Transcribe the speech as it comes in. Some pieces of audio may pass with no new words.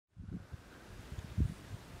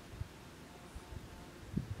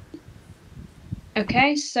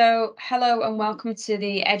Okay, so hello and welcome to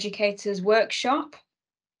the Educators Workshop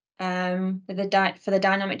for the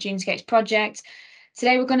Dynamic Dunescapes project.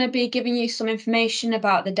 Today we're going to be giving you some information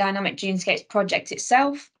about the Dynamic Dunescapes project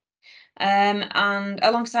itself, and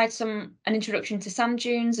alongside an introduction to sand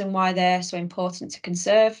dunes and why they're so important to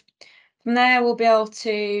conserve. From there, we'll be able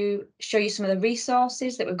to show you some of the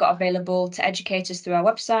resources that we've got available to educators through our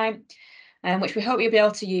website, which we hope you'll be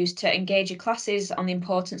able to use to engage your classes on the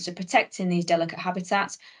importance of protecting these delicate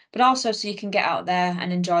habitats, but also so you can get out there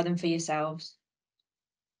and enjoy them for yourselves.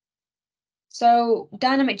 So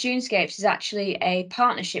Dynamic Dunescapes is actually a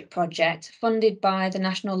partnership project funded by the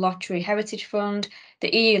National Lottery Heritage Fund,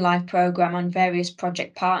 the EU Life programme and various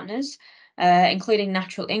project partners, including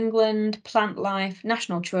Natural England, Plant Life,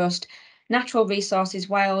 National Trust, Natural Resources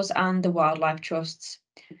Wales and the Wildlife Trusts.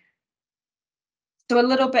 So a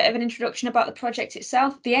little bit of an introduction about the project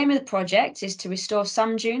itself. The aim of the project is to restore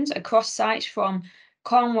sand dunes across sites from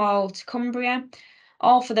Cornwall to Cumbria,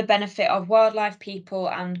 all for the benefit of wildlife, people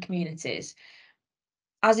and communities.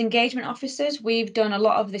 As engagement officers, we've done a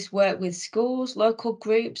lot of this work with schools, local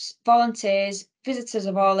groups, volunteers, visitors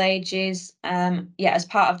of all ages, as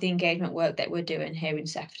part of the engagement work that we're doing here in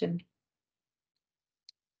Sefton.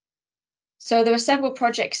 So there are several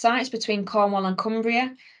project sites between Cornwall and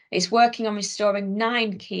Cumbria. It's working on restoring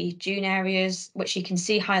 9 key dune areas, which you can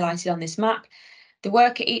see highlighted on this map. The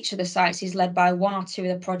work at each of the sites is led by 1 or 2 of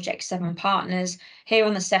the project's 7 partners. Here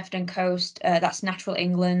on the Sefton Coast, that's Natural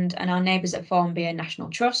England, and our neighbours at Formby and National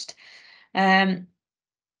Trust. The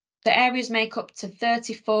areas make up to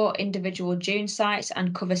 34 individual dune sites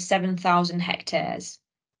and cover 7,000 hectares.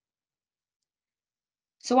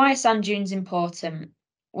 So why are sand dunes important?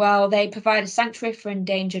 Well, they provide a sanctuary for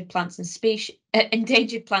endangered plants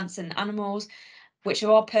and animals, which are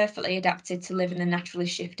all perfectly adapted to live in the naturally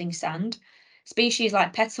shifting sand. Species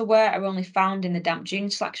like petalware are only found in the damp dune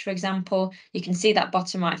slacks, for example. You can see that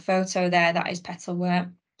bottom right photo there, that is petalware.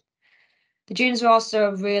 The dunes are also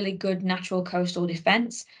a really good natural coastal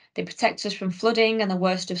defence. They protect us from flooding and the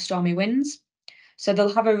worst of stormy winds. So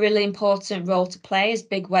they'll have a really important role to play as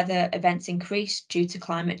big weather events increase due to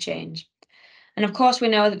climate change. And of course, we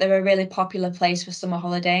know that they're a really popular place for summer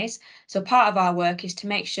holidays. So part of our work is to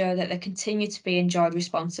make sure that they continue to be enjoyed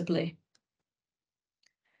responsibly.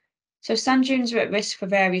 So sand dunes are at risk for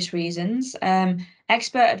various reasons.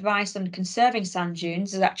 Expert advice on conserving sand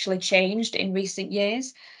dunes has actually changed in recent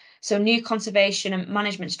years. So new conservation and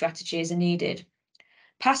management strategies are needed.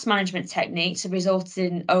 Past management techniques have resulted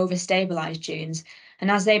in over-stabilised dunes,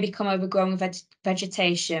 and as they become overgrown with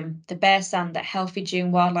vegetation, the bare sand that healthy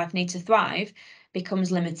dune wildlife need to thrive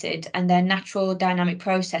becomes limited, and their natural dynamic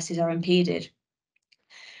processes are impeded.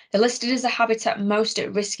 They're listed as the habitat most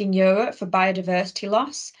at risk in Europe for biodiversity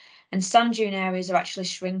loss, and sand dune areas are actually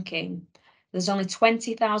shrinking. There's only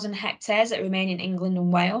 20,000 hectares that remain in England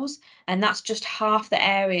and Wales, and that's just half the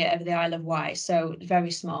area of the Isle of Wight, so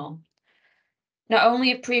very small. Not only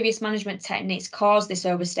have previous management techniques caused this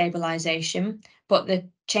overstabilisation, but the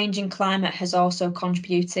changing climate has also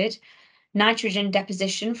contributed. Nitrogen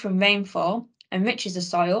deposition from rainfall enriches the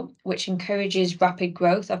soil, which encourages rapid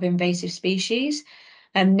growth of invasive species,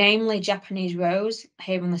 namely Japanese rose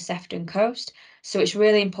here on the Sefton Coast. So it's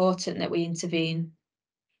really important that we intervene.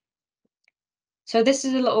 So this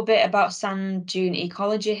is a little bit about sand dune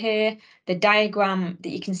ecology here. The diagram that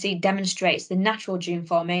you can see demonstrates the natural dune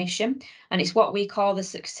formation, and it's what we call the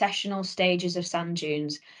successional stages of sand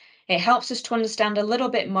dunes. It helps us to understand a little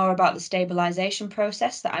bit more about the stabilisation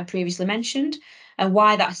process that I previously mentioned and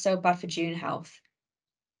why that's so bad for dune health.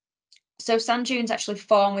 So sand dunes actually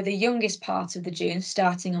form with the youngest part of the dune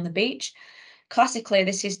starting on the beach. Classically,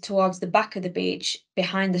 this is towards the back of the beach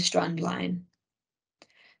behind the strand line.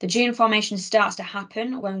 The dune formation starts to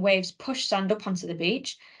happen when waves push sand up onto the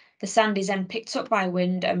beach. The sand is then picked up by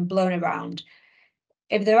wind and blown around.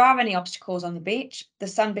 If there are any obstacles on the beach, the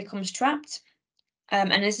sand becomes trapped.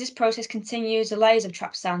 And as this process continues, the layers of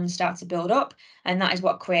trapped sand start to build up, and that is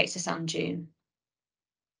what creates a sand dune.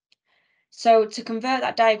 So to convert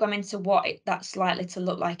that diagram into what that's likely to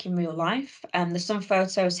look like in real life, there's some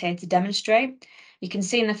photos here to demonstrate. You can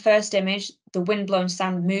see in the first image, the wind-blown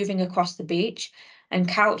sand moving across the beach, and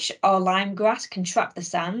couch or lime grass can trap the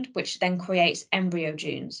sand, which then creates embryo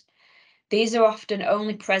dunes. These are often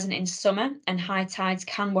only present in summer, and high tides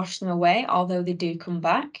can wash them away, although they do come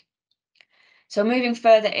back. So moving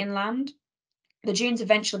further inland, the dunes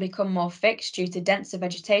eventually become more fixed due to denser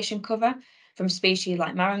vegetation cover from species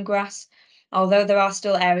like marram grass, although there are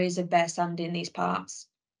still areas of bare sand in these parts.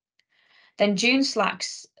 Then dune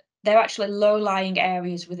slacks, they're actually low-lying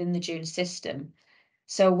areas within the dune system.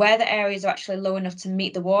 So where the areas are actually low enough to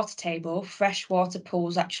meet the water table, freshwater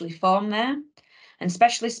pools actually form there. And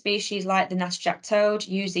specialist species like the natterjack toad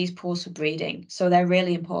use these pools for breeding, so they're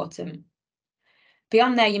really important.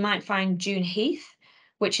 Beyond there, you might find dune heath,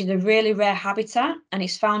 which is a really rare habitat, and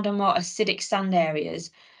it's found on more acidic sand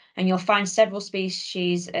areas. And you'll find several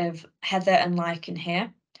species of heather and lichen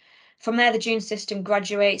here. From there, the dune system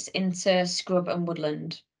graduates into scrub and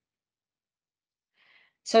woodland.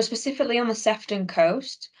 So specifically on the Sefton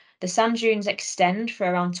Coast, the sand dunes extend for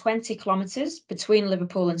around 20 kilometres between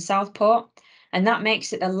Liverpool and Southport, and that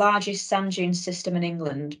makes it the largest sand dune system in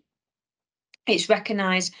England. It's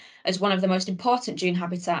recognised as one of the most important dune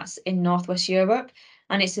habitats in Northwest Europe,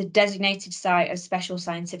 and it's a designated site of special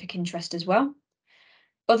scientific interest as well.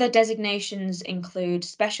 Other designations include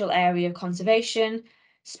Special Area Conservation,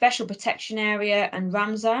 Special Protection Area, and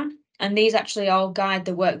Ramsar, and these actually all guide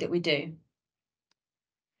the work that we do.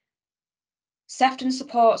 Sefton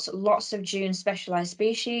supports lots of dune specialised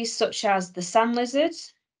species such as the sand lizard,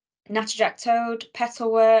 natterjack toad,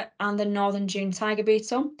 petalwort, and the northern dune tiger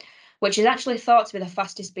beetle, which is actually thought to be the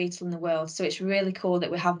fastest beetle in the world, so it's really cool that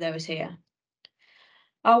we have those here.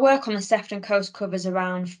 Our work on the Sefton Coast covers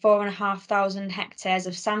around 4,500 hectares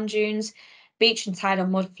of sand dunes, beach and tidal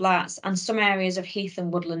mudflats, and some areas of heath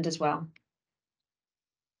and woodland as well.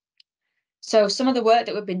 So some of the work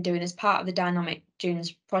that we've been doing as part of the Dynamic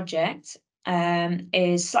Dunes project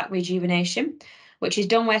is slack rejuvenation, which is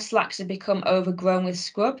done where slacks have become overgrown with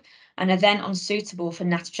scrub and are then unsuitable for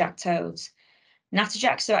natterjack toads.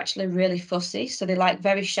 Natterjacks are actually really fussy, so they like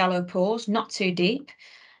very shallow pools, not too deep,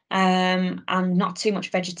 and not too much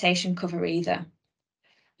vegetation cover either.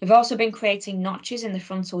 We've also been creating notches in the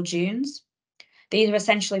frontal dunes. These are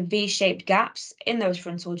essentially V-shaped gaps in those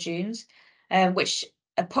frontal dunes, which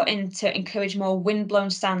are put in to encourage more wind-blown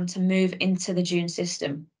sand to move into the dune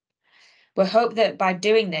system. We hope that by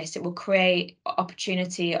doing this, it will create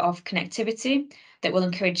opportunity of connectivity that will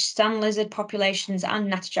encourage sand lizard populations and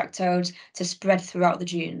natterjack toads to spread throughout the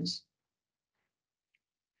dunes.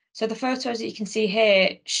 So the photos that you can see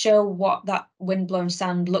here show what that wind-blown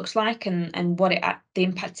sand looks like and what the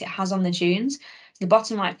impact it has on the dunes. The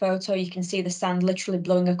bottom right photo, you can see the sand literally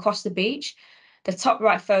blowing across the beach. The top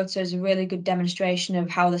right photo is a really good demonstration of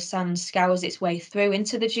how the sand scours its way through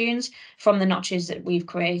into the dunes from the notches that we've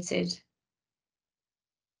created.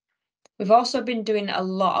 We've also been doing a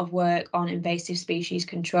lot of work on invasive species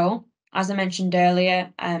control. As I mentioned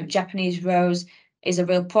earlier, Japanese rose is a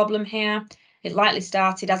real problem here. It likely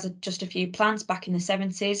started as just a few plants back in the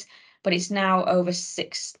 70s, but it's now over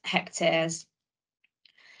 6 hectares.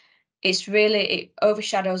 It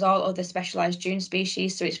overshadows all other specialised dune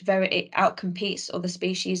species, so it outcompetes other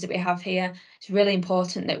species that we have here. It's really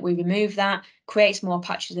important that we remove that, creates more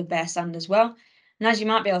patches of bare sand as well. And as you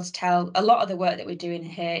might be able to tell, a lot of the work that we're doing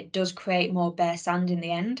here does create more bare sand in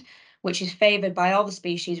the end, which is favoured by all the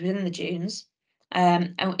species within the dunes.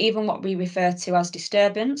 And even what we refer to as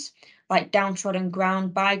disturbance, like downtrodden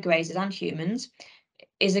ground by grazers and humans,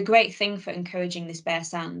 is a great thing for encouraging this bare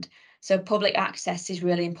sand. So public access is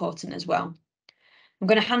really important as well. I'm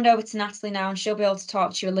going to hand over to Natalie now, and she'll be able to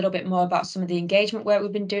talk to you a little bit more about some of the engagement work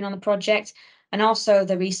we've been doing on the project and also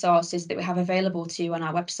the resources that we have available to you on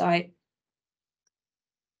our website.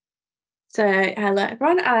 So hello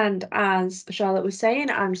everyone, and as Charlotte was saying,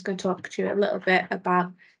 I'm just going to talk to you a little bit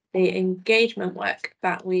about the engagement work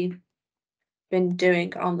that we've been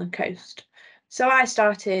doing on the coast. So I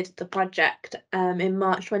started the project in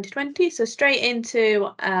March 2020, so straight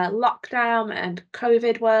into lockdown and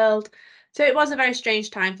COVID world. So it was a very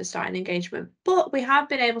strange time for starting engagement, but we have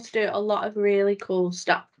been able to do a lot of really cool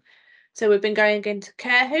stuff. So we've been going into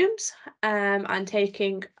care homes and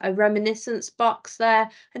taking a reminiscence box there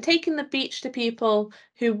and taking the beach to people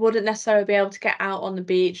who wouldn't necessarily be able to get out on the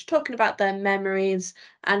beach, talking about their memories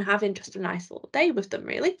and having just a nice little day with them,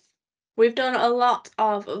 really. We've done a lot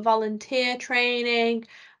of volunteer training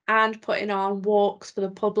and putting on walks for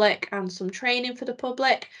the public and some training for the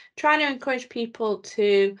public, trying to encourage people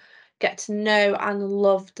to get to know and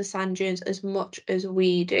love the sand dunes as much as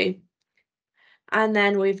we do. And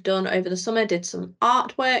then we've done over the summer, did some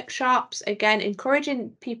art workshops, again, encouraging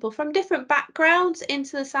people from different backgrounds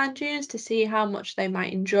into the sand dunes to see how much they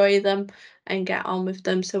might enjoy them and get on with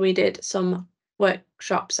them. So we did some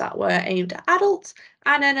workshops that were aimed at adults.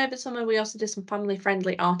 And then over summer, we also did some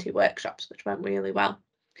family-friendly arty workshops, which went really well.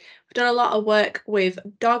 We've done a lot of work with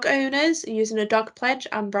dog owners using a dog pledge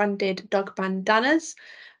and branded dog bandanas.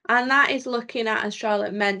 And that is looking at, as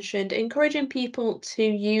Charlotte mentioned, encouraging people to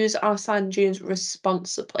use our sand dunes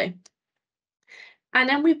responsibly. And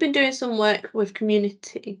then we've been doing some work with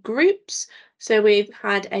community groups. So we've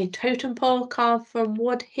had a totem pole carved from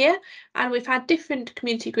wood here, and we've had different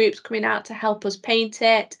community groups coming out to help us paint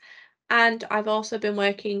it. And I've also been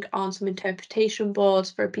working on some interpretation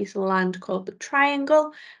boards for a piece of land called the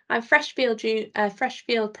Triangle. And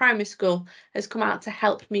Freshfield Primary School has come out to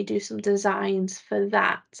help me do some designs for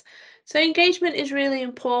that. So engagement is really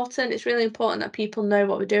important. It's really important that people know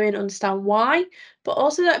what we're doing, understand why, but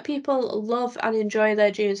also that people love and enjoy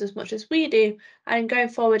their dunes as much as we do. And going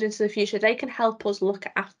forward into the future, they can help us look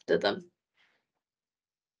after them.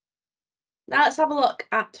 Now let's have a look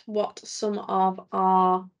at what some of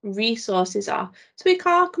our resources are. So we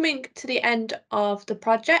are coming to the end of the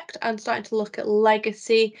project and starting to look at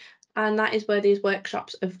legacy, and that is where these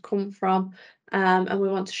workshops have come from. And we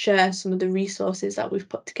want to share some of the resources that we've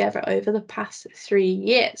put together over the past 3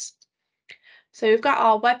 years. So we've got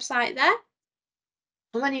our website there.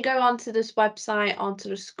 And when you go onto this website, onto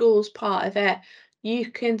the schools part of it,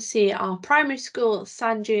 you can see our primary school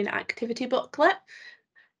sand dune activity booklet,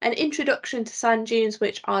 an introduction to sand dunes,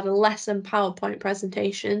 which are the lesson PowerPoint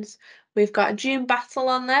presentations. We've got a dune battle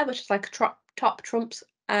on there, which is like a top trumps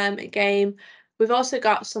game. We've also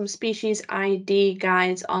got some species ID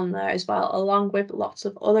guides on there as well, along with lots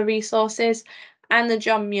of other resources. And the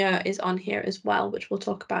John Muir is on here as well, which we'll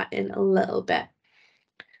talk about in a little bit.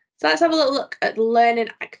 So let's have a little look at the learning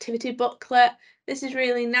activity booklet. This is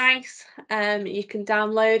really nice. You can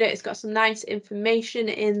download it. It's got some nice information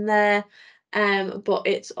in there, but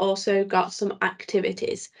it's also got some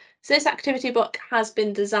activities. So this activity book has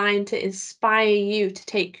been designed to inspire you to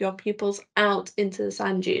take your pupils out into the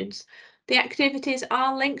sand dunes. The activities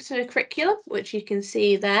are linked to the curriculum, which you can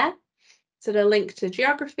see there. So they're linked to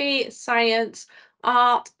geography, science,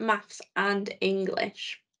 art, maths, and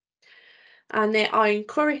English. And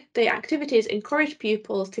the activities encourage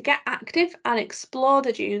pupils to get active and explore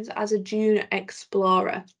the dunes as a dune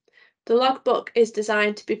explorer. The logbook is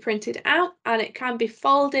designed to be printed out, and it can be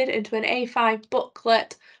folded into an A5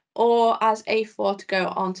 booklet or as A4 to go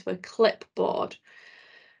onto a clipboard.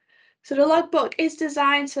 So the logbook is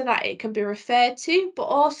designed so that it can be referred to, but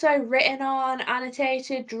also written on,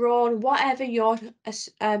 annotated, drawn, whatever your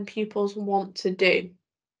pupils want to do.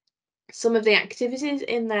 Some of the activities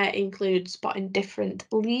in there include spotting different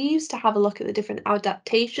leaves to have a look at the different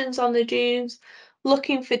adaptations on the dunes,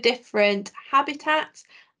 looking for different habitats,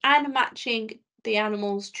 and matching the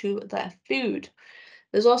animals to their food.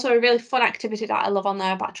 There's also a really fun activity that I love on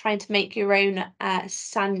there about trying to make your own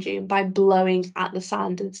sand dune by blowing at the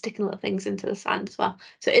sand and sticking little things into the sand as well.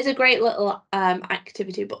 So it is a great little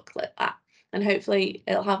activity booklet, that. And hopefully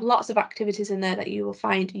it'll have lots of activities in there that you will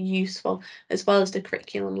find useful, as well as the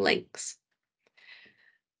curriculum links.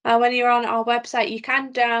 When you're on our website, you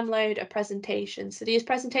can download a presentation. So these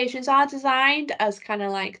presentations are designed as kind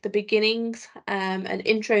of like the beginnings, an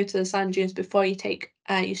intro to the sand dunes before you take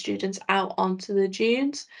your students out onto the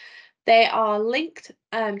dunes. They are linked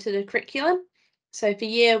to the curriculum. So for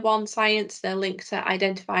Year 1 Science, they're linked to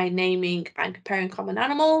identifying, naming and comparing common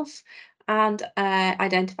animals, and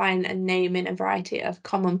identifying and naming a variety of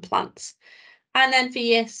common plants. And then for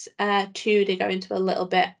Year 2, they go into a little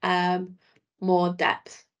bit more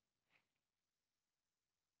depth.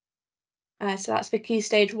 So that's for Key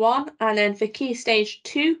Stage 1. And then for Key Stage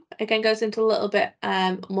 2, again, goes into a little bit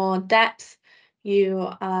more depth.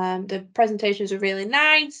 The presentations are really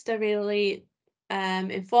nice. They're really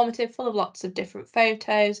informative, full of lots of different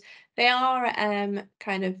photos. They are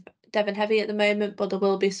kind of Devon heavy at the moment, but there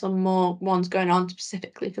will be some more ones going on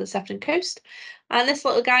specifically for the Sefton Coast. And this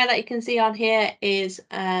little guy that you can see on here is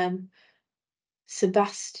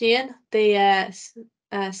Sebastian, the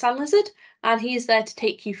sand lizard, and he's there to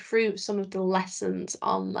take you through some of the lessons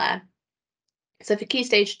on there. So for Key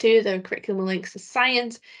Stage 2, there are curriculum links to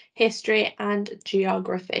science, history, and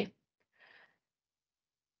geography.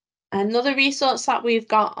 Another resource that we've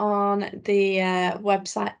got on the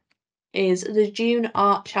website is the Dune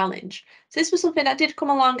Art Challenge. So this was something that did come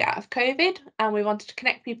along out of COVID, and we wanted to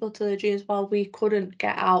connect people to the dunes while we couldn't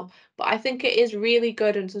get out. But I think it is really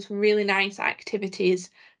good, and there's some really nice activities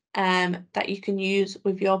that you can use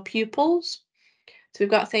with your pupils. So we've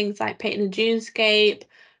got things like painting a dunescape,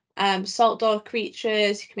 salt door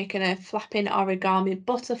creatures. You can make a flapping origami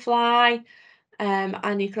butterfly.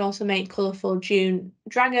 And you can also make colourful dune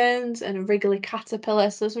dragons and a wriggly caterpillar.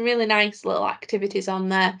 So there's some really nice little activities on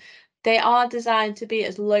there. They are designed to be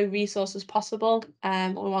as low resource as possible.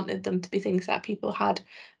 We wanted them to be things that people had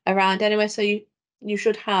around anyway. So you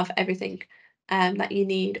should have everything that you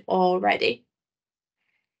need already.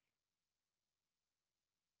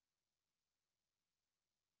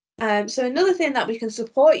 So another thing that we can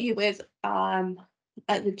support you with at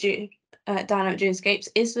the Dune Dynamic Dunescapes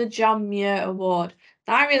is the John Muir Award.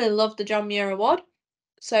 Now, I really love the John Muir Award.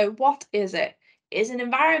 So what is it? It's an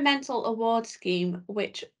environmental award scheme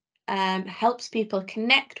which helps people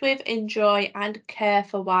connect with, enjoy, and care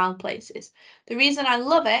for wild places. The reason I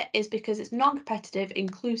love it is because it's non-competitive,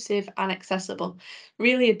 inclusive, and accessible.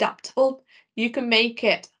 Really adaptable. You can make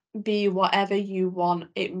it be whatever you want.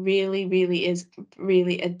 It really, really is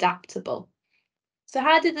really adaptable. So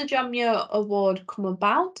how did the John Muir Award come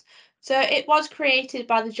about? So it was created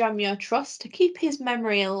by the John Muir Trust to keep his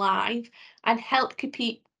memory alive and help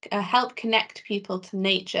connect people to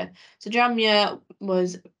nature. So John Muir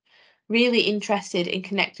was really interested in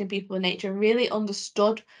connecting people with nature, really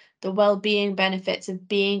understood the well-being benefits of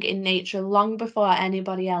being in nature long before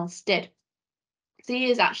anybody else did. So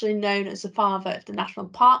he is actually known as the father of the national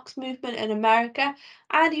parks movement in America,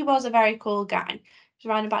 and he was a very cool guy. He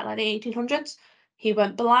was around about like the 1800s. He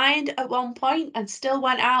went blind at one point and still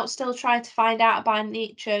went out, still tried to find out about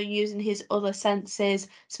nature using his other senses,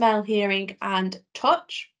 smell, hearing, and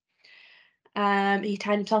touch. He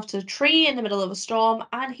tied himself to a tree in the middle of a storm,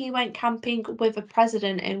 and he went camping with a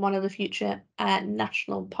president in one of the future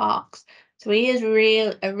national parks. So he is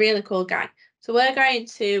a really cool guy. So we're going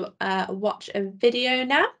to watch a video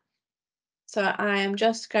now. So I am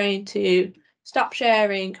just going to stop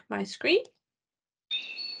sharing my screen.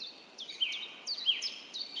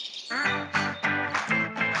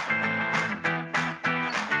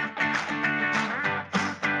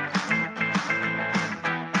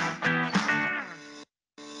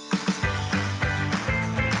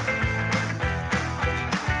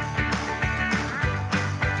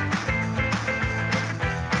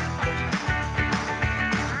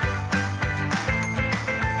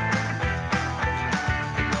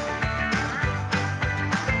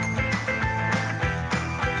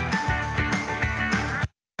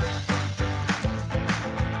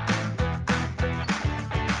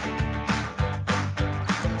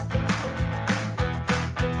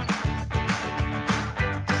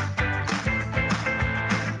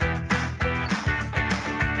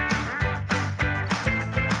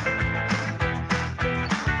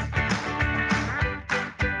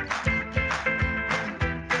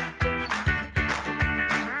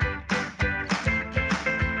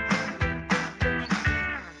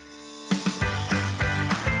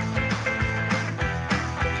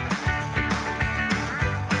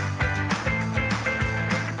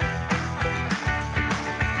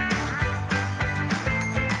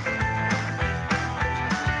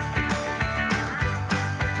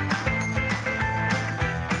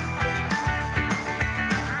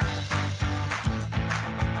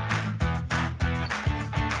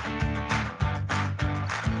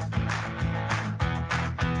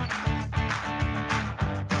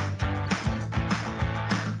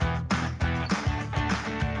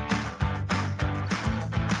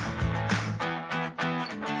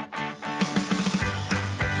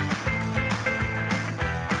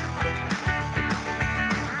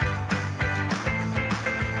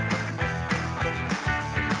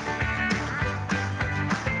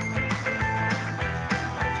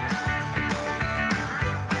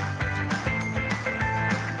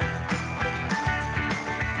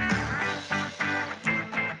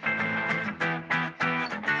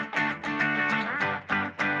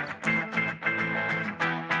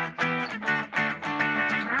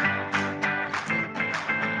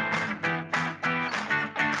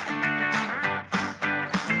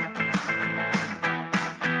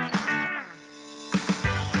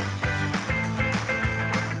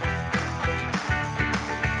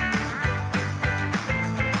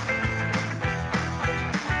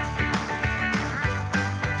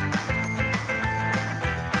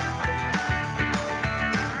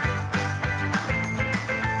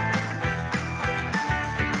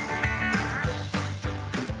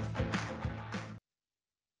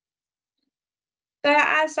 So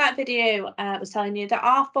as that video was telling you, there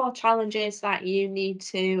are 4 challenges that you need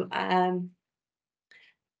to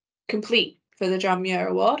complete for the John Muir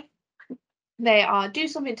Award. They are do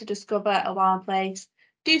something to discover a wild place,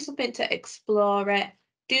 do something to explore it,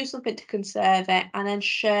 do something to conserve it, and then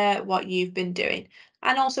share what you've been doing.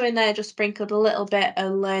 And also in there, just sprinkled a little bit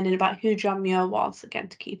of learning about who John Muir was, again,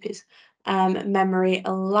 to keep his memory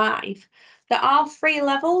alive. There are 3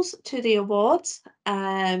 levels to the awards.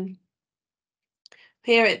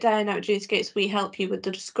 Here at Dynamic Dunescapes, we help you with the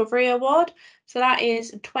Discovery Award. So that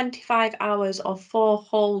is 25 hours or 4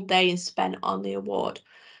 whole days spent on the award.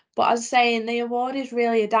 But as I say, the award is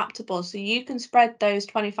really adaptable, so you can spread those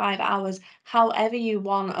 25 hours however you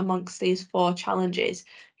want amongst these 4 challenges.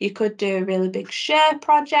 You could do a really big share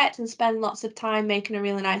project and spend lots of time making a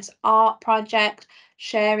really nice art project,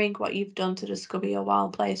 sharing what you've done to discover your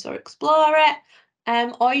wild place or explore it.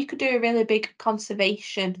 Or you could do a really big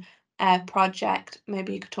conservation project.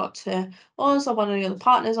 Maybe you could talk to us or one of the other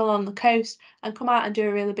partners along the coast and come out and do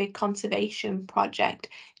a really big conservation project.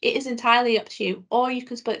 It is entirely up to you, or you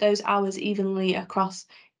can split those hours evenly across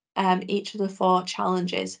each of the 4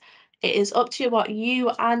 challenges. It is up to you what you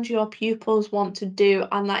and your pupils want to do,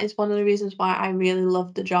 and that is one of the reasons why I really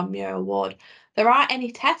love the John Muir Award. There aren't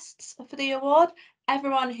any tests for the award.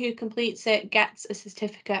 Everyone who completes it gets a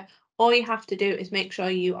certificate. All you have to do is make sure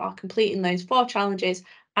you are completing those 4 challenges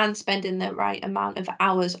and spending the right amount of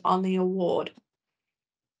hours on the award.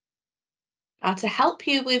 Now, to help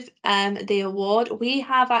you with the award, we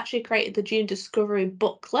have actually created the Dune Discovery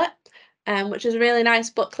booklet, which is a really nice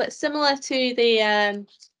booklet, similar to the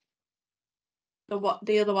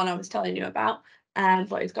other one I was telling you about,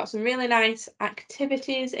 but it's got some really nice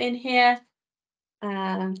activities in here,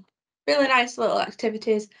 really nice little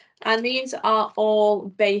activities, and these are all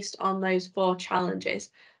based on those 4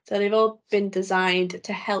 challenges. So they've all been designed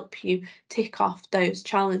to help you tick off those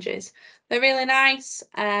challenges. They're really nice,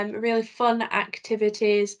 really fun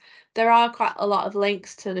activities. There are quite a lot of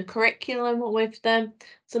links to the curriculum with them.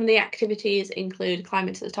 Some of the activities include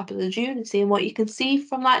climbing to the top of the dune and seeing what you can see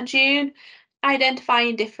from that dune,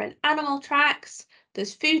 identifying different animal tracks.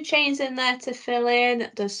 There's food chains in there to fill in.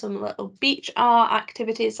 There's some little beach art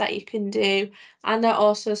activities that you can do. And there are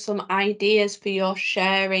also some ideas for your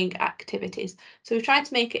sharing activities. So we've tried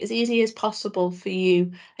to make it as easy as possible for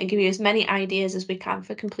you and give you as many ideas as we can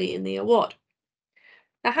for completing the award.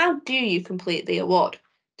 Now, how do you complete the award?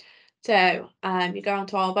 So you go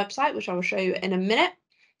onto our website, which I will show you in a minute,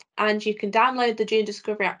 and you can download the Dune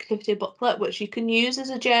Discovery activity booklet, which you can use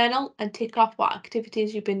as a journal and tick off what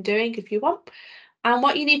activities you've been doing if you want. And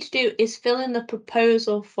what you need to do is fill in the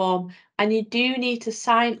proposal form, and you do need to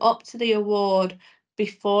sign up to the award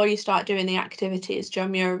before you start doing the activities.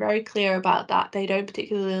 John Muir are very clear about that. They don't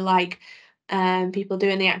particularly like people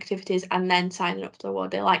doing the activities and then signing up to the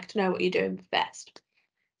award. They like to know what you're doing best.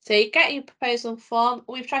 So you get your proposal form.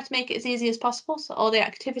 We've tried to make it as easy as possible, so all the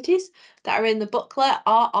activities that are in the booklet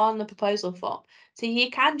are on the proposal form. So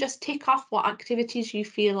you can just tick off what activities you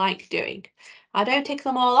feel like doing. I don't tick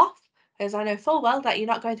them all off, because I know full well that you're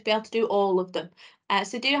not going to be able to do all of them.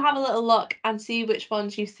 So do have a little look and see which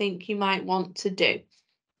ones you think you might want to do.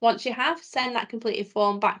 Once you have, send that completed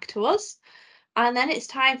form back to us. And then it's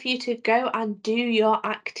time for you to go and do your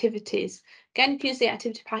activities. Again, you can use the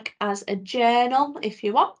activity pack as a journal if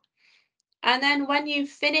you want. And then when you've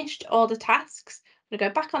finished all the tasks, I'm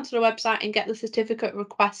going to go back onto the website and get the certificate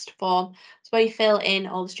request form. It's where you fill in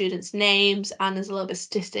all the students' names, and there's a little bit of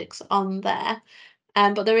statistics on there.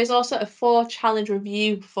 But there is also a 4 challenge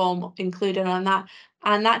review form included on that,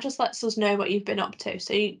 and that just lets us know what you've been up to.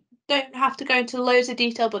 So you don't have to go into loads of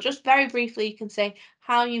detail, but just very briefly you can say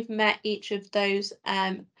how you've met each of those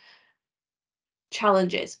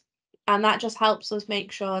challenges, and that just helps us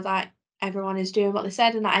make sure that everyone is doing what they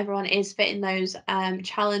said and that everyone is fitting those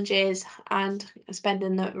challenges and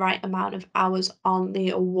spending the right amount of hours on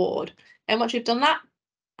the award. And once you've done that,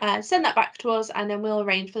 send that back to us, and then we'll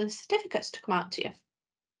arrange for the certificates to come out to you.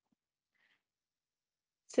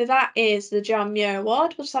 So that is the John Muir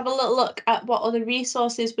Award. We'll just have a little look at what other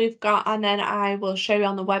resources we've got, and then I will show you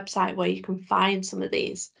on the website where you can find some of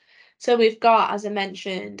these. So we've got, as I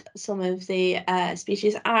mentioned, some of the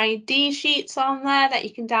species ID sheets on there that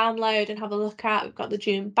you can download and have a look at. We've got the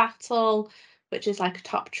Dune Battle, which is like a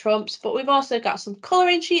top trumps, but we've also got some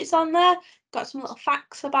colouring sheets on there. Got some little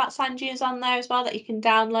facts about sand dunes on there as well that you can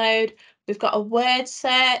download. We've got a word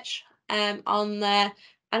search on there.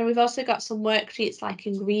 And we've also got some worksheets like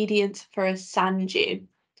ingredients for a sand dune.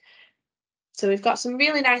 So we've got some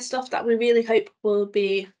really nice stuff that we really hope will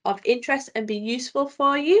be of interest and be useful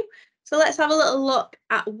for you. So let's have a little look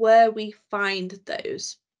at where we find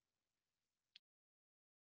those.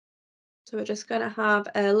 So we're just going to have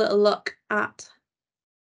a little look at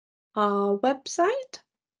our website.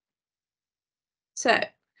 So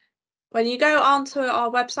when you go onto our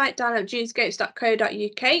website,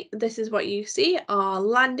 dynamicdunescapes.co.uk, this is what you see, our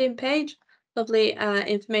landing page. Lovely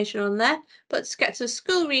information on there. But to get to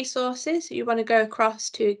school resources, you want to go across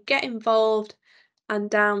to get involved and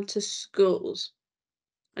down to schools.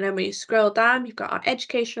 And then when you scroll down, you've got our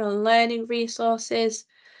educational and learning resources.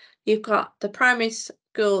 You've got the primary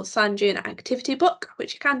school sand dune activity book,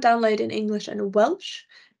 which you can download in English and Welsh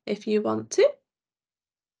if you want to.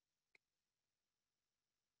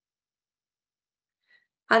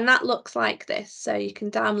 And that looks like this. So you can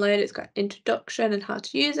download it. It's got introduction and how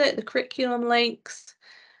to use it, the curriculum links,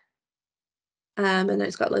 And then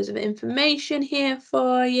it's got loads of information here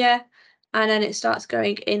for you. And then it starts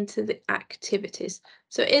going into the activities.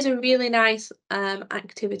 So it is a really nice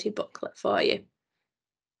activity booklet for you.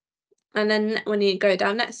 And then when you go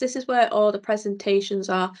down next, this is where all the presentations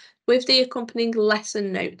are with the accompanying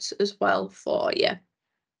lesson notes as well for you.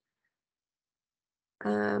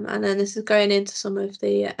 And then this is going into some of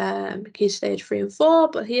the key stage 3 and 4,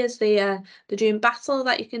 but here's the Dune battle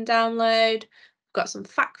that you can download. We've got some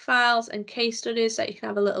fact files and case studies that you can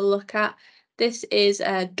have a little look at. This is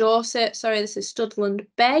Dorset, sorry, this is Studland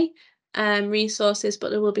Bay resources, but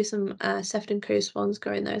there will be some Sefton Coast ones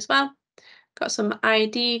going there as well. Got some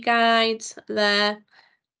ID guides there.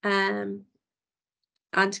 And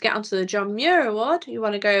to get onto the John Muir Award, you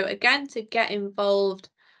want to go again to get involved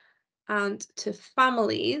and to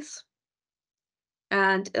families.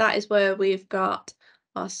 And that is where we've got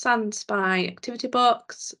our Sand Spy activity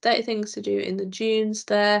box, 30 things to do in the dunes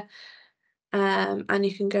there. And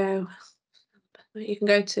you can go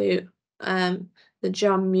to the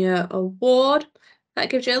John Muir Award. That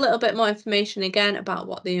gives you a little bit more information again about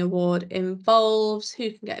what the award involves, who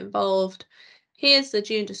can get involved. Here's the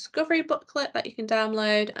Dune Discovery booklet that you can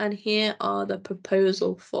download, and here are the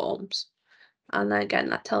proposal forms. And then again,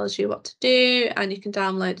 that tells you what to do, and you can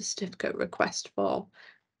download the certificate request form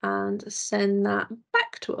and send that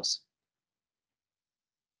back to us.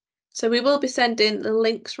 So we will be sending the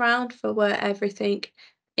links round for where everything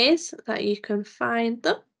is that you can find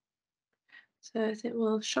them. So I think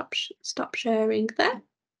we'll stop sharing there.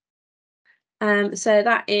 So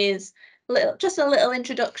that is just a little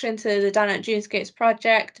introduction to the Dynamic Dunescapes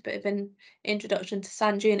project, a bit of an introduction to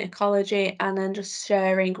sand dune ecology, and then just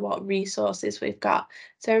sharing what resources we've got.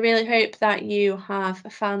 So I really hope that you have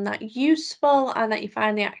found that useful and that you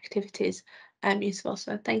find the activities useful.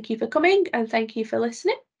 So thank you for coming and thank you for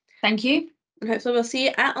listening. Thank you. And hopefully we'll see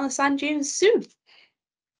you out on the sand dunes soon.